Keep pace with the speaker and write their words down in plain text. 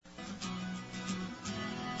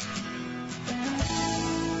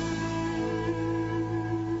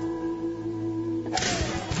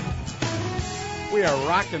we are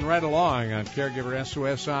rocking right along on Caregiver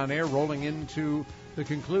SOS On Air, rolling into the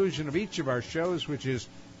conclusion of each of our shows, which is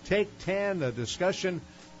Take 10, a discussion,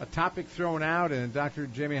 a topic thrown out, and Dr.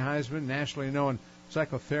 Jamie Heisman, nationally known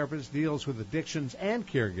psychotherapist, deals with addictions and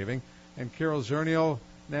caregiving, and Carol Zernial,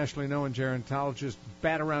 nationally known gerontologist,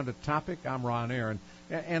 bat around a topic. I'm Ron Aaron.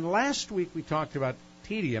 And last week we talked about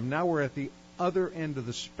tedium. Now we're at the other end of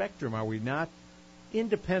the spectrum, are we not?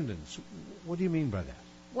 Independence. What do you mean by that?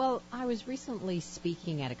 Well, I was recently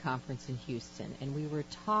speaking at a conference in Houston, and we were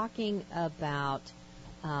talking about,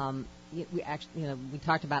 we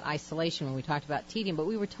talked about isolation when we talked about tedium, but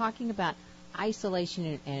we were talking about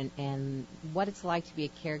isolation and what it's like to be a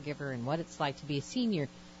caregiver and what it's like to be a senior.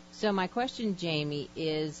 So my question, Jamie,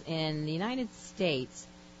 is in the United States,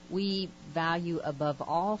 we value above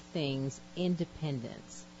all things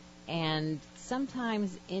independence. And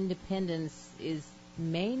sometimes independence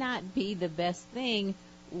may not be the best thing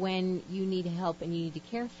when you need help and you need to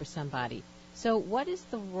care for somebody. So what is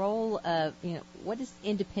the role of, what does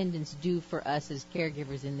independence do for us as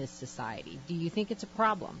caregivers in this society? Do you think it's a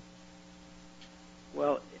problem?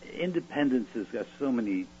 Well, independence has got so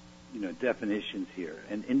many, definitions here.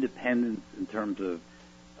 And independence in terms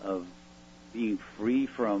of being free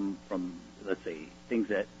from, let's say, things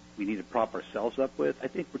that we need to prop ourselves up with, I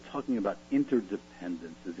think we're talking about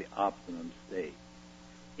interdependence as the optimum state.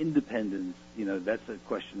 Independence, that's a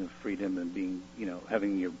question of freedom and being,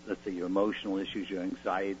 having your, let's say, your emotional issues, your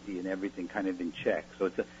anxiety and everything kind of in check. So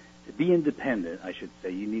to be independent, I should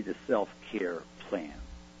say, you need a self-care plan.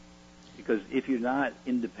 Because if you're not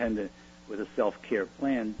independent with a self-care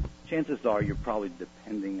plan, chances are you're probably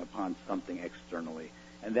depending upon something externally,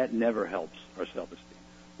 and that never helps our self-esteem.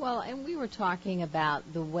 Well, and we were talking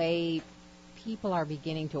about the way people are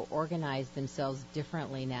beginning to organize themselves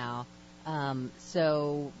differently now.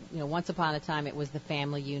 Once upon a time it was the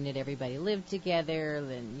family unit. Everybody lived together.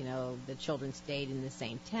 Then, the children stayed in the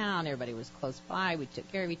same town. Everybody was close by. We took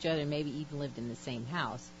care of each other and maybe even lived in the same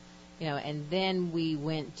house. And then we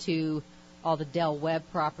went to all the Del Webb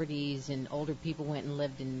properties, and older people went and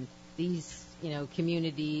lived in these,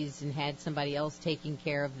 communities and had somebody else taking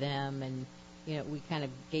care of them. And, we kind of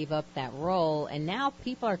gave up that role. And now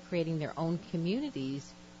people are creating their own communities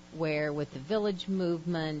where with the village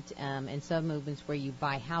movement and some movements where you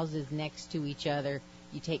buy houses next to each other,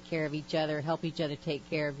 you take care of each other, help each other take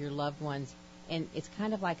care of your loved ones. And it's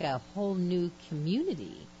kind of like a whole new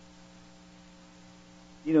community.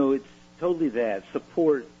 It's totally that.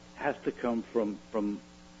 Support has to come from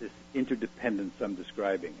this interdependence I'm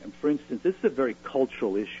describing. And for instance, this is a very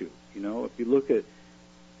cultural issue. If you look at,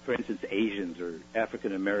 for instance, Asians or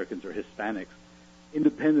African Americans or Hispanics,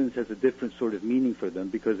 independence has a different sort of meaning for them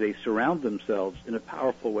because they surround themselves in a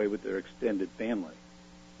powerful way with their extended family.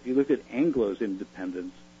 If you look at Anglo's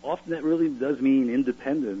independence, often that really does mean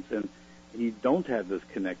independence, and you don't have those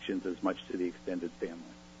connections as much to the extended family.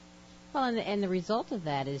 Well, and the result of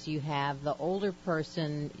that is you have the older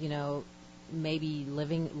person, maybe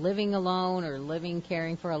living alone or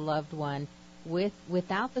caring for a loved one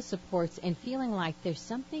without the supports and feeling like there's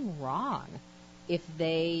something wrong if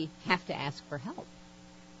they have to ask for help.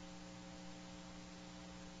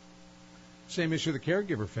 Same issue the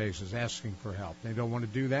caregiver faces, asking for help. They don't want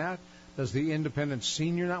to do that. Does the independent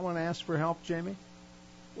senior not want to ask for help, Jamie?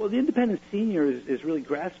 Well, the independent senior is really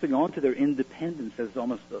grasping onto their independence as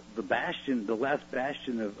almost the last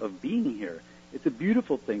bastion of being here. It's a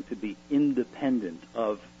beautiful thing to be independent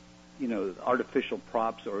of, artificial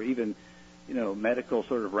props or even, medical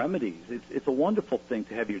sort of remedies. It's a wonderful thing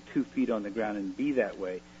to have your 2 feet on the ground and be that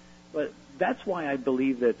way. But that's why I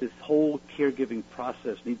believe that this whole caregiving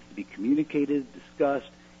process needs to be communicated, discussed,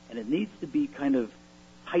 and it needs to be kind of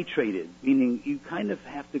titrated, meaning you kind of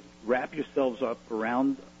have to wrap yourselves up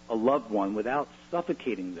around a loved one without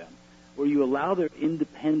suffocating them, where you allow their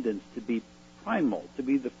independence to be primal, to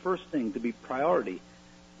be the first thing, to be priority.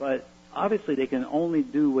 But obviously they can only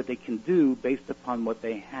do what they can do based upon what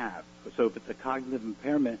they have. So if it's a cognitive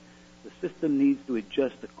impairment, the system needs to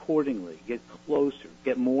adjust accordingly, get closer,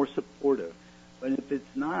 get more supportive. But if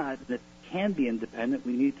it's not, and it can be independent,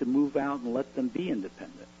 we need to move out and let them be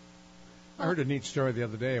independent. I heard a neat story the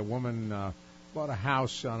other day. A woman bought a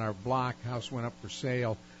house on our block. House went up for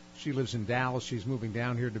sale. She lives in Dallas. She's moving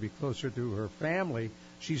down here to be closer to her family.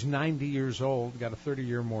 She's 90 years old, got a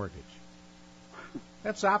 30-year mortgage.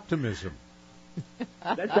 That's optimism.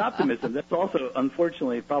 That's optimism. That's also,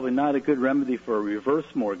 unfortunately, probably not a good remedy for a reverse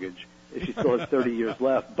mortgage if she still has 30 years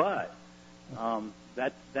left. But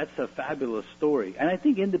that's a fabulous story. And I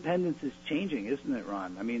think independence is changing, isn't it,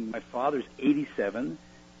 Ron? I mean, my father's 87.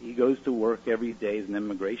 He goes to work every day as an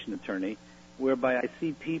immigration attorney. whereby I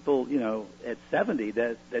see people, at 70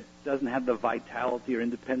 that doesn't have the vitality or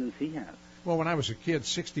independence he has. Well, when I was a kid,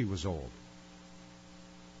 60 was old.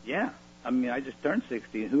 Yeah. I mean, I just turned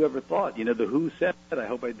 60, and whoever thought? The Who said, I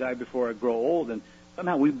hope I die before I grow old, and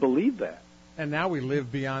somehow we believe that. And now we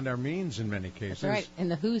live beyond our means in many cases. That's right.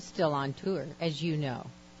 And the Who's still on tour, as you know.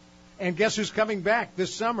 And guess who's coming back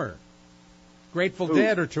this summer? Grateful Who?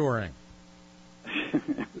 Dead are touring.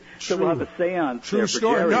 So we'll have a seance True there for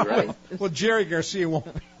story. Jerry, No. right? Well, Jerry Garcia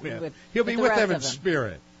won't be with. He'll be the with rest them in of them.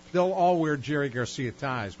 spirit. They'll all wear Jerry Garcia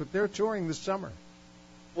ties, but they're touring this summer.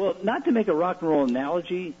 Well, not to make a rock and roll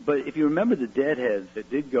analogy, but if you remember the Deadheads that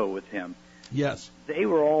did go with him, Yes. they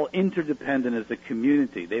were all interdependent as a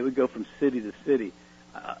community. They would go from city to city.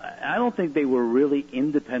 I don't think they were really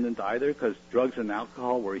independent either, because drugs and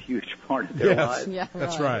alcohol were a huge part of their Yes. lives. Yeah,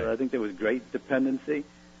 That's right. right. I think there was great dependency.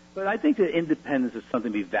 But I think that independence is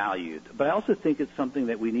something to be valued. But I also think it's something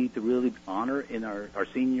that we need to really honor in our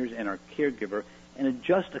seniors and our caregiver and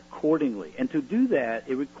adjust accordingly. And to do that,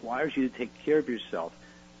 it requires you to take care of yourself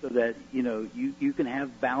so that, you can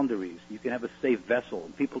have boundaries. You can have a safe vessel,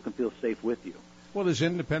 and people can feel safe with you. Well, there's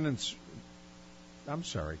independence. I'm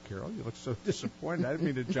sorry, Carol. You look so disappointed. I didn't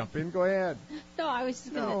mean to jump in. Go ahead. No, I was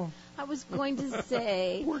just No. I was going to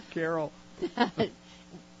say Poor Carol.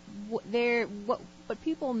 what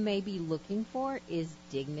people may be looking for is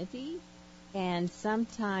dignity, and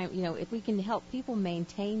sometimes, if we can help people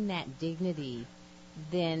maintain that dignity,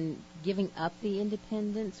 then giving up the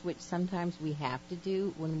independence, which sometimes we have to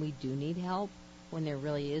do when we do need help, when there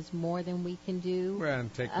really is more than we can do. Well,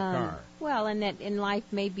 and take the car. Well, and that in life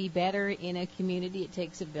may be better in a community. It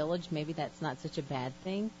takes a village. Maybe that's not such a bad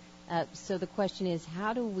thing. So the question is,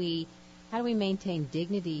 how do we maintain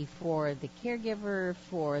dignity for the caregiver,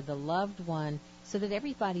 for the loved one, so that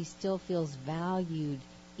everybody still feels valued,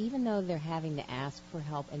 even though they're having to ask for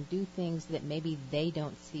help and do things that maybe they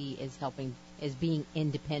don't see as helping, as being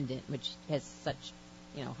independent, which has such,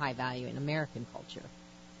 high value in American culture.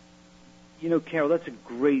 Carol, that's a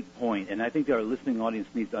great point, and I think our listening audience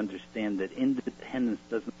needs to understand that independence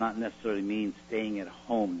does not necessarily mean staying at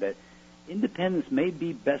home, that independence may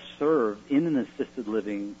be best served in an assisted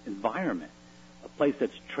living environment, a place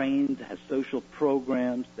that's trained, has social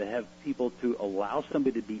programs, that have people to allow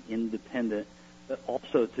somebody to be independent, but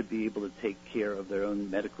also to be able to take care of their own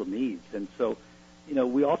medical needs. And so,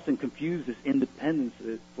 we often confuse this independence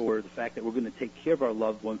for the fact that we're going to take care of our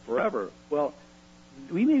loved one forever. Well,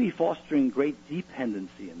 we may be fostering great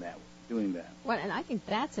dependency in that, doing that. Well, and I think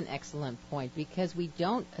that's an excellent point, because we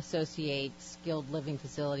don't associate skilled living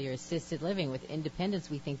facility or assisted living with independence.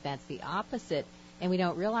 We think that's the opposite, and we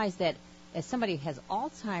don't realize that as somebody has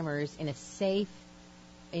Alzheimer's in a safe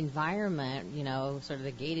environment, sort of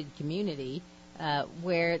a gated community,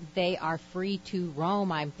 where they are free to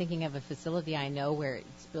roam. I'm thinking of a facility I know where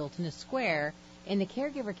it's built in a square, and the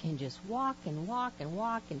caregiver can just walk and walk and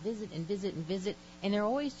walk and visit and visit and visit, and they're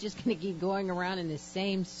always just going to keep going around in the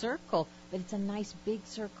same circle, but it's a nice big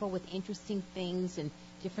circle with interesting things and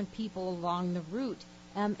different people along the route.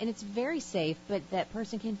 And it's very safe, but that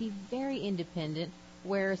person can be very independent,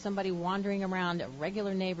 where somebody wandering around a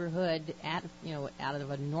regular neighborhood out of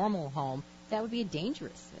a normal home, that would be a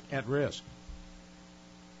dangerous thing. At risk.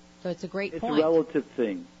 So it's a great It's point. a relative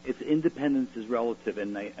thing. It's independence is relative,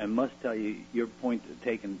 and I must tell you, your point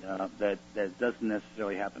taken, that doesn't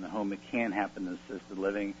necessarily happen at home. It can happen in assisted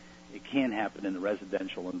living. It can happen in a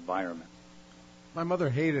residential environment. My mother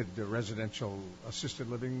hated the residential assisted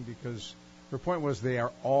living because her point was they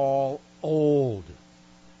are all old.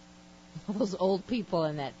 All those old people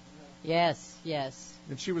in that. Yes, yes.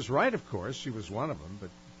 And she was right, of course. She was one of them, but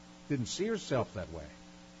didn't see herself that way.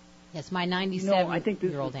 Yes, my I think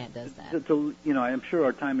this 97-year-old is- aunt does that. I'm sure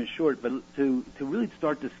our time is short, but to really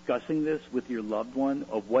start discussing this with your loved one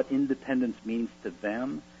of what independence means to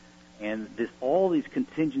them, and all these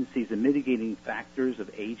contingencies and mitigating factors of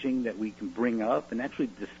aging that we can bring up and actually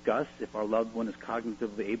discuss if our loved one is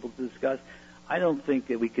cognitively able to discuss, I don't think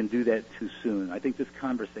that we can do that too soon. I think this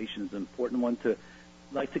conversation is an important one to,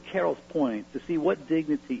 like to Carol's point, to see what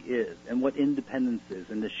dignity is and what independence is,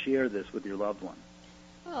 and to share this with your loved one.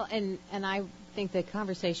 Well, and I think the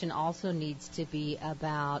conversation also needs to be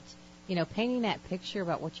about, painting that picture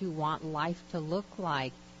about what you want life to look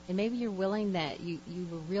like. And maybe you're willing that you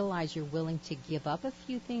realize you're willing to give up a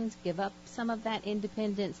few things, give up some of that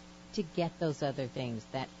independence to get those other things,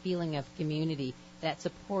 that feeling of community, that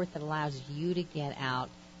support that allows you to get out.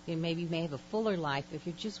 Maybe you may have a fuller life if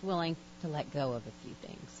you're just willing to let go of a few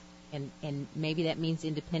things. And maybe that means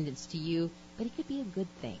independence to you, but it could be a good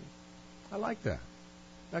thing. I like that.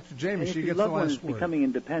 Dr. Jamie, and she if your gets the loved one last is word. becoming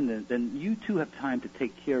independent, then you too have time to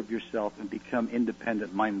take care of yourself and become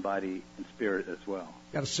independent mind, body, and spirit as well.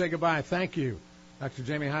 Got to say goodbye. Thank you. Dr.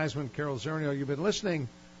 Jamie Heisman, Carol Zernial, you've been listening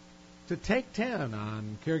to Take 10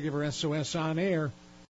 on Caregiver SOS On Air.